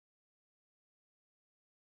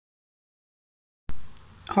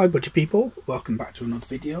Hi budget people, welcome back to another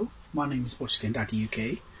video. My name is Budget King Daddy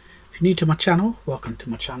UK. If you're new to my channel, welcome to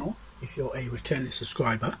my channel. If you're a returning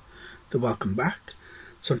subscriber, then welcome back.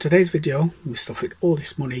 So in today's video, we stuffed all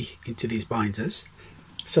this money into these binders.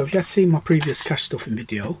 So if you had seen my previous cash stuffing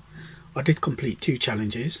video, I did complete two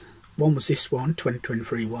challenges. One was this one,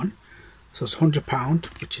 2023 one. So it's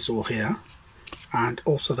 £100, which is all here. And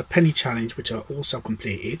also the penny challenge, which I also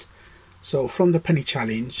completed. So from the penny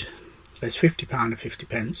challenge, there's £50 and 50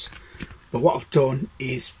 pence. But what I've done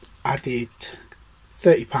is added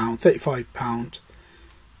 £30, £35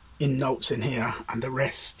 in notes in here, and the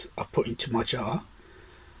rest I put into my jar.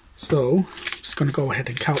 So I'm just going to go ahead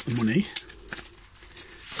and count the money.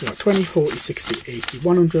 So I've got 20, 40, 60, 80,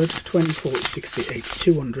 100, 20, 40, 60, 80,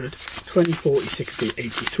 200, 20, 40, 60, 80,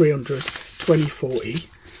 300, 20, 40.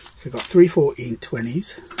 So I've got 3 14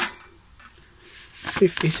 20s,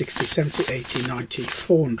 50, 60, 70, 80, 90,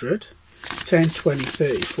 400, 10, 20,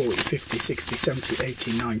 30, 40, 50, 60, 70,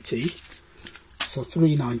 80, 90, so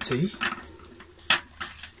 390,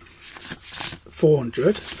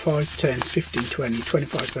 400, 5, 10, 15, 20,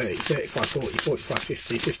 25, 30, 35, 40, 45,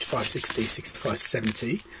 50, 55, 60, 65,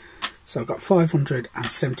 70. So I've got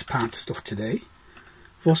 £570 to stuff today.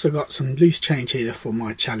 I've also got some loose change here for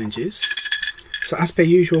my challenges. So as per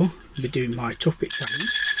usual, I'll be doing my Tough Pick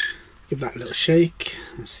challenge. Give that a little shake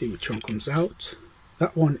and see which one comes out.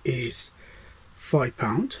 That one is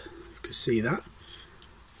 £5, you can see that.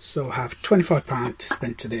 So I have £25 to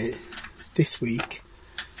spend today, this week,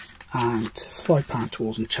 and £5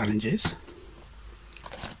 towards some challenges.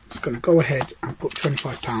 I'm just going to go ahead and put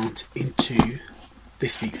 £25 into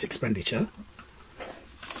this week's expenditure.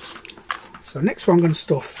 So next one I'm going to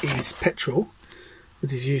stuff is petrol with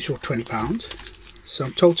his usual £20. So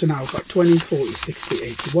in total now I've got 20, 40, 60,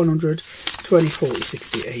 80, 100, 20, 40,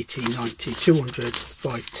 60, 80, 90, 200,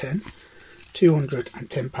 5, 10,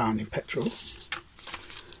 £210 in petrol.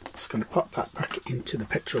 Just going to pop that back into the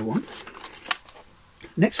petrol one.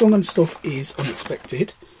 Next one I'm going to stuff is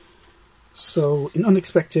unexpected. So in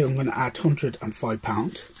unexpected I'm going to add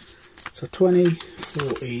 £105. So 20,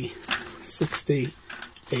 40, 60,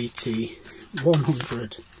 80,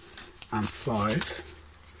 100 and 5.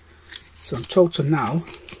 So in total now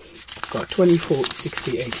I've got 20, 40,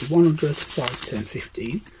 60, 80, 100, 5, 10,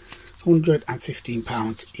 15,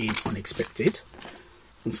 £115 in unexpected.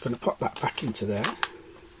 I'm just going to pop that back into there.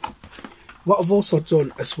 What I've also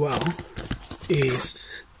done as well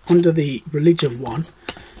is under the religion one,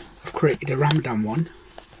 I've created a Ramadan one,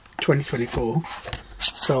 2024.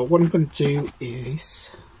 So what I'm going to do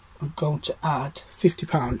is I'm going to add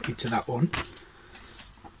 £50 into that one.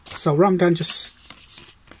 So Ramadan just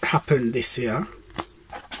happened this year.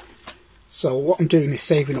 So what I'm doing is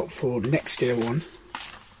saving up for next year one,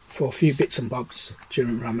 for a few bits and bobs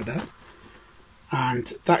during Ramadan.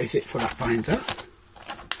 And that is it for that binder.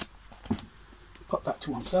 Pop that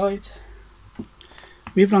to one side.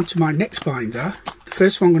 Moving on to my next binder. The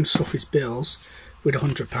first one I'm going to stuff is bills with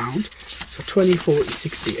 £100. So 20, 40,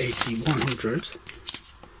 60, 80, 100.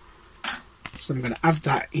 So I'm going to add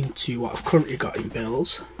that into what I've currently got in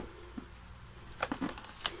bills.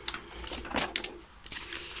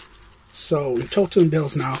 So in total in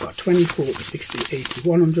bills now I've got 20, 40, 60, 80,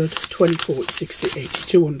 100, 20, 40, 60, 80,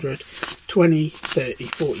 200, 20, 30,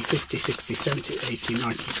 40, 50, 60, 70, 80,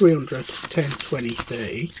 90, 300, 10, 20,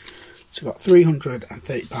 30. So I've got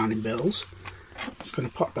 £330 in bills. I'm just going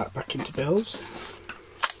to pop that back into bills.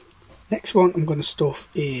 Next one I'm going to stuff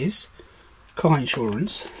is car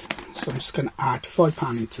insurance. So I'm just going to add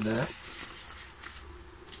 £5 into there.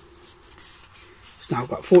 So now I've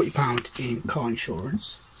got £40 in car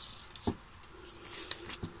insurance.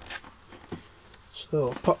 So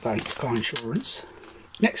I'll pop that into car insurance.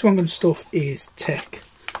 Next one I'm going to stuff is tech.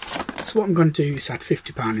 So what I'm going to do is add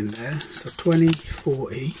 £50 in there. So 20,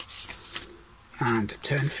 40 and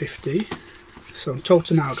 10, 50. So in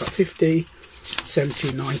total now I've got 50,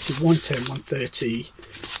 70, 90, 110, 130,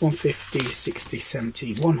 150, 60,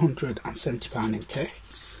 70, £170 in tech.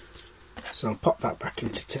 So I'll pop that back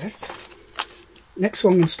into tech. Next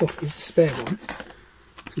one I'm going to stuff is the spare one.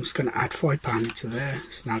 I'm just going to add £5 into there.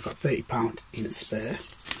 So now I've got £30 in spare.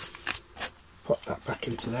 Pop that back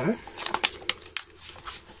into there.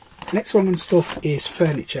 Next one I'm going to stuff is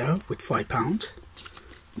furniture with £5.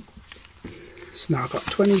 So now I've got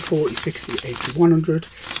 20, 40, 60, 80, 100,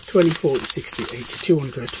 20, 40, 60, 80,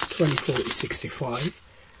 200, 20, 40, 65,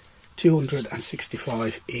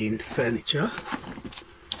 £265 in furniture.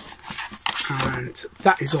 And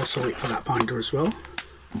that is also it for that binder as well.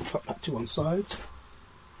 Pop that to one side.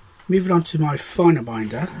 Moving on to my final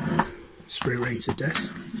binder. Just rearrange the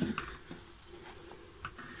desk.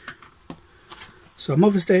 So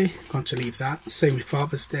Mother's Day, going to leave that. Same with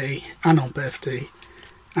Father's Day and on birthday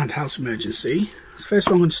and house emergency. So first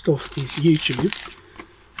one I'm going to stuff is YouTube.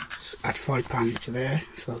 Just add £5 into there.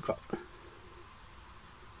 So I've got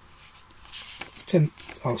 10,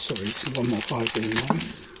 oh sorry, it's one more 5 in there.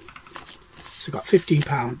 So I've got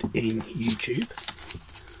 £15 in YouTube.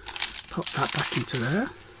 Pop that back into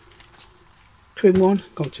there. Twin one,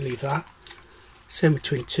 going to leave that. Same with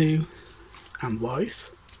twin 2 and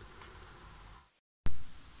wife.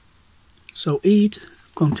 So Eid,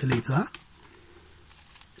 going to leave that.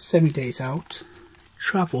 7 days out.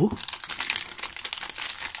 Travel,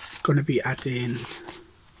 going to be adding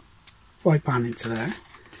 £5 into there.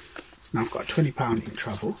 So now I've got £20 in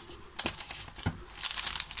travel.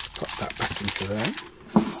 Pop that back into there.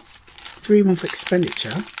 3-month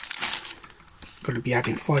expenditure, going to be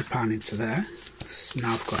adding £5 into there. So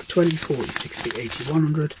now I've got 20, 40, 60, 80,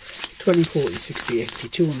 100, 20, 40, 60, 80,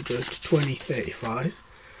 200, 20, 35,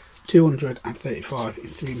 235 in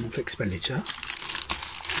 3-month expenditure.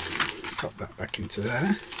 Pop that back into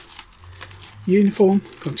there. Uniform,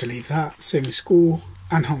 going to leave that. Same with school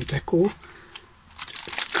and home decor.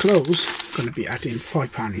 Clothes, going to be adding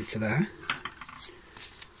 £5 into there.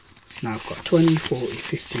 So now I've got 20, 40,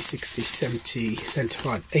 50, 60, 70,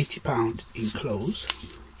 75, £80 in clothes.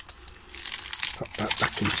 Pop that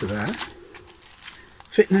back into there.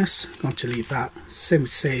 Fitness, going to leave that. Same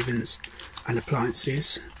with savings and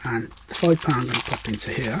appliances, and £5 I'm going to pop into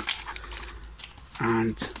here.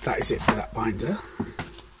 And that is it for that binder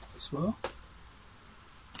as well.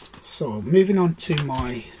 So moving on to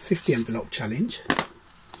my 50 envelope challenge.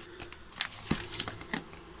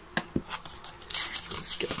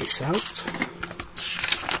 Let's get this out.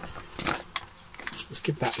 Let's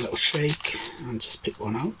give that a little shake and just pick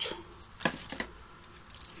one out.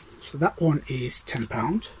 So that one is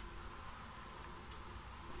 £10.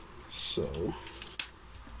 So let's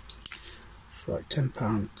write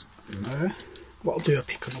 £10 in there. What I'll do, I'll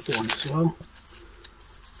pick another one as well.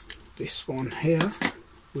 This one here,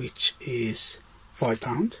 which is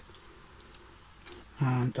 £5.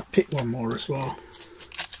 And I'll pick one more as well.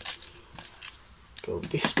 Go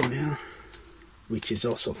with this one here, which is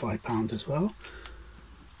also £5 as well.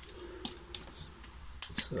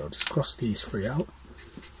 So I'll just cross these 3 out.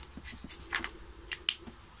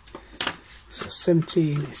 So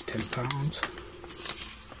 17 is £10.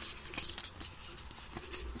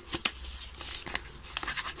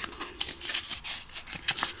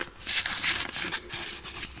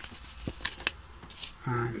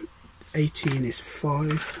 And 18 is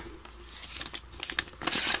 5.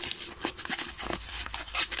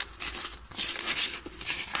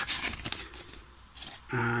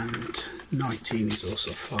 And 19 is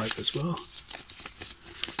also 5 as well.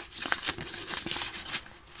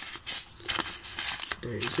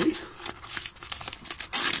 Daisy.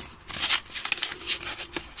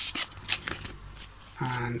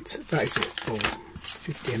 And that is it for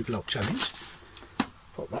 50 envelope challenge.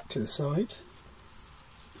 Put that to the side.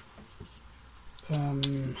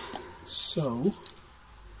 So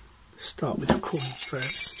let's start with the coins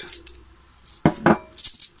first.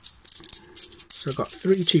 So I've got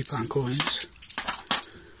 3 £2 coins,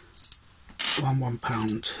 one £1,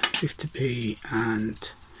 50p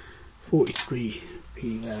and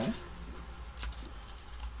 43p there.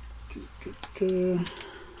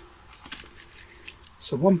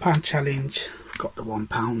 So £1 challenge, I've got the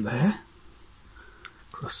 £1 there.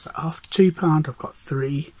 Cross that off. £2 I've got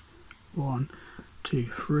 3, 1, 2,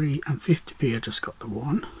 3, and 50p I just got the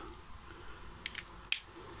 1.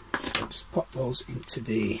 So I'll just pop those into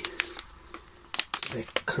the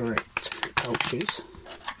correct pouches.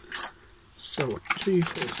 So 2,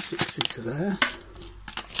 4, 6 into there.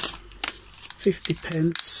 50p.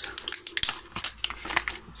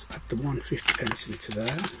 Let's add the 150p into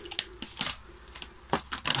there.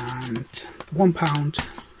 And £1.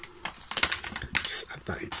 Just add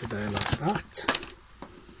that into there like that.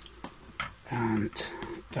 And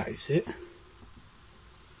that is it.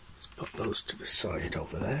 Let's put those to the side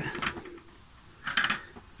over there.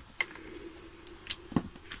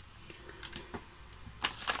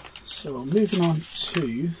 So moving on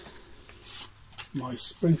to my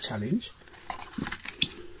spring challenge.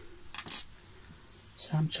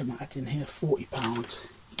 So I'm trying to add in here £40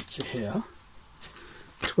 into here.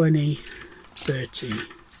 20, 30,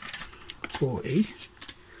 40.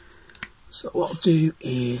 So what I'll do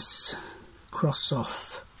is cross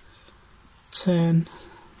off 10,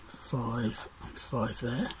 5 and 5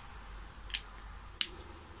 there.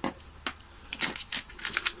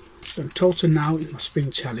 So in total now in my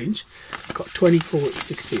spring challenge I've got 20, 40,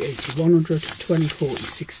 60, 80, 100, 20, 40,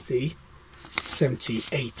 60, 70,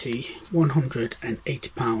 80,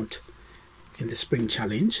 £180 in the spring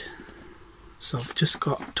challenge. So I've just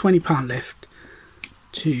got £20 left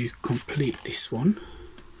to complete this one.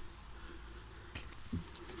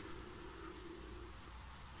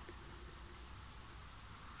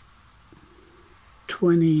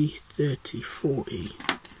 $20, $30, $40,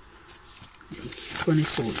 $20, $40,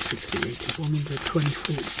 $60, $80, $100, $20,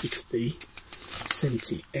 $40, $60,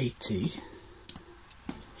 $70, $80.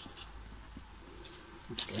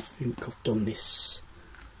 Okay, I think I've done this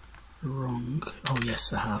wrong. Oh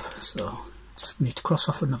yes, I have. So just need to cross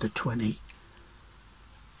off another 20,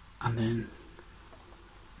 and then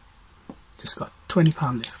just got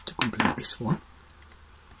 £20 left to complete this one.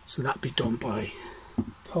 So that'll be done by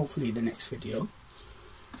hopefully the next video.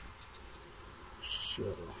 So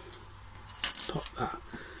pop that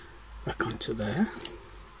back onto there.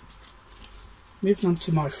 Moving on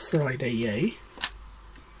to my Friday yay.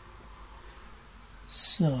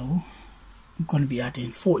 So I'm going to be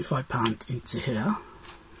adding £45 into here.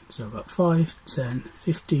 So I've got 5, 10,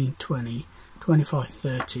 15, 20, 25,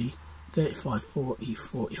 30, 35, 40,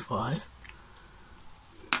 45.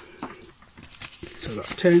 So I've got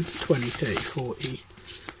 10, 20, 30, 40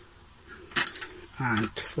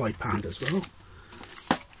 and £5 as well.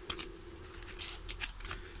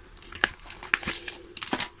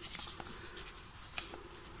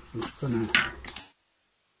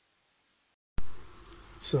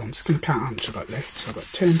 So I'm just going to count how much I've got left. So I've got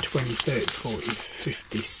 10, 20, 30, 40,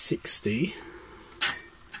 50, 60,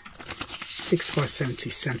 65, 70,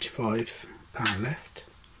 £75 left.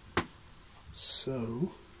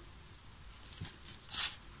 So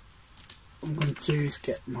what I'm going to do is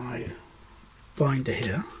get my binder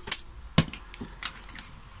here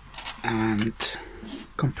and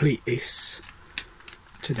complete this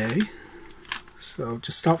today. So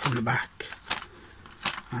just start from the back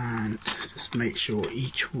and just make sure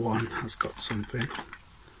each one has got something.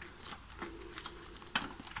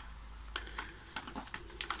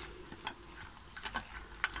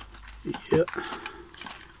 Yep.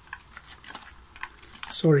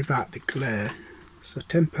 Sorry about the glare. So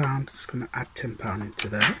 £10, just going to add £10 into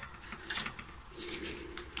there.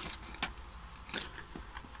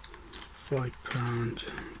 £5,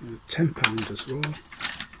 £10 as well.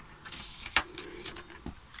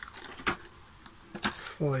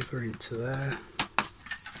 £5 into there,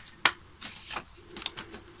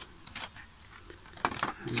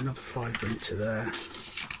 and another £5 into there,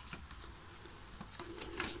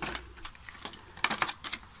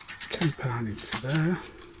 £10 into there,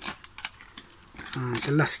 and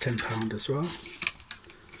the last £10 as well.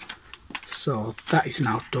 So that is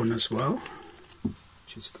now done as well,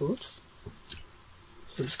 which is good. So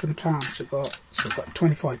I'm just going to count. So I've got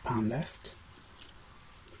 £25 left.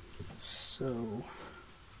 So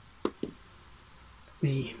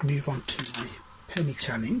me move on to my penny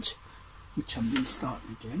challenge, which I'm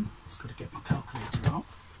restarting again. Just got to get my calculator out.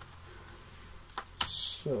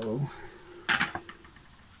 So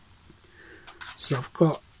I've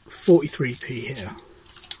got 43p here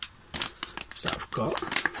that I've got.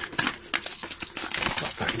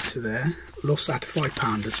 Put that into there. I'll also add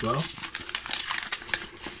 £5 as well.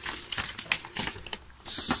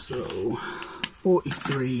 So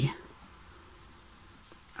 43,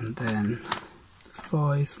 and then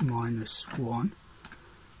 5 minus 1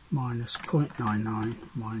 minus 0.99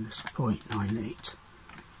 minus 0.98,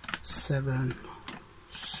 7,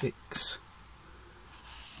 6.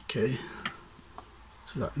 Okay,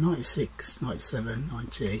 so we've got 96, 97,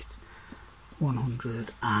 98,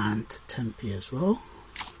 100 and 10p as well.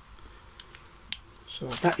 So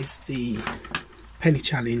that is the penny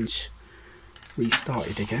challenge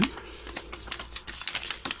restarted again.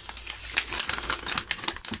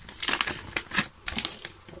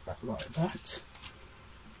 Like that,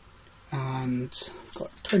 and I've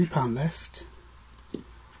got £20 left.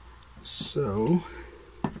 So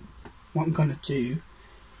what I'm going to do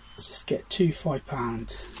is just get two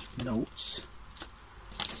 £5 notes,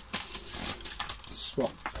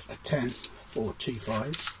 swap a 10 for 2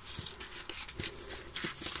 5s.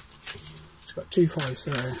 It's got 2 5s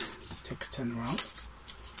there, take a tenner out,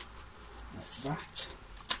 like that.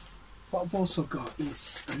 What I've also got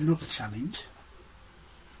is another challenge.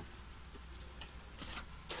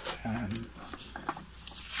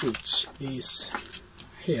 Which is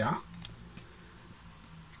here.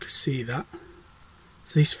 You can see that.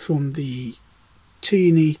 So this is from the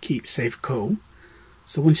Teeny Keep Safe Co.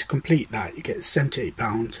 So once you complete that, you get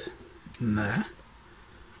 £78 in there.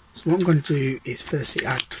 So what I'm going to do is firstly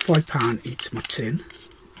add £5 into my tin.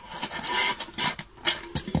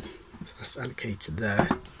 So that's allocated there.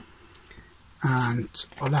 and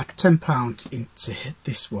I'll add £10 into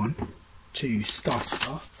this one to start it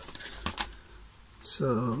off.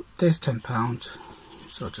 So there's £10,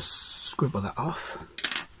 so I'll just scribble that off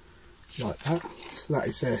like that. So that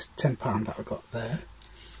is £10 that I got there.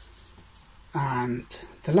 And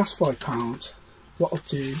the last £5, what I'll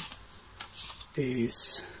do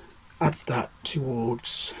is add that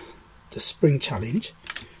towards the spring challenge.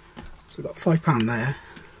 So I've got £5 there,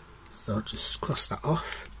 so I'll just cross that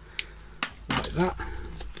off like that.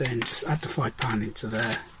 Then just add the £5 into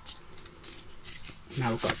there.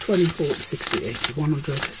 Now we've got 20, 40, 60, 80, 100,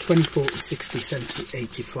 20, 40, 60, 70,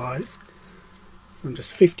 85. I'm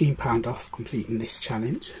just £15 off completing this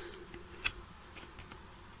challenge.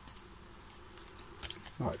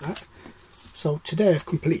 Like that. So today I've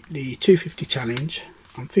completed the 250 challenge.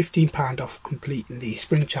 I'm £15 off completing the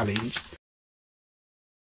spring challenge.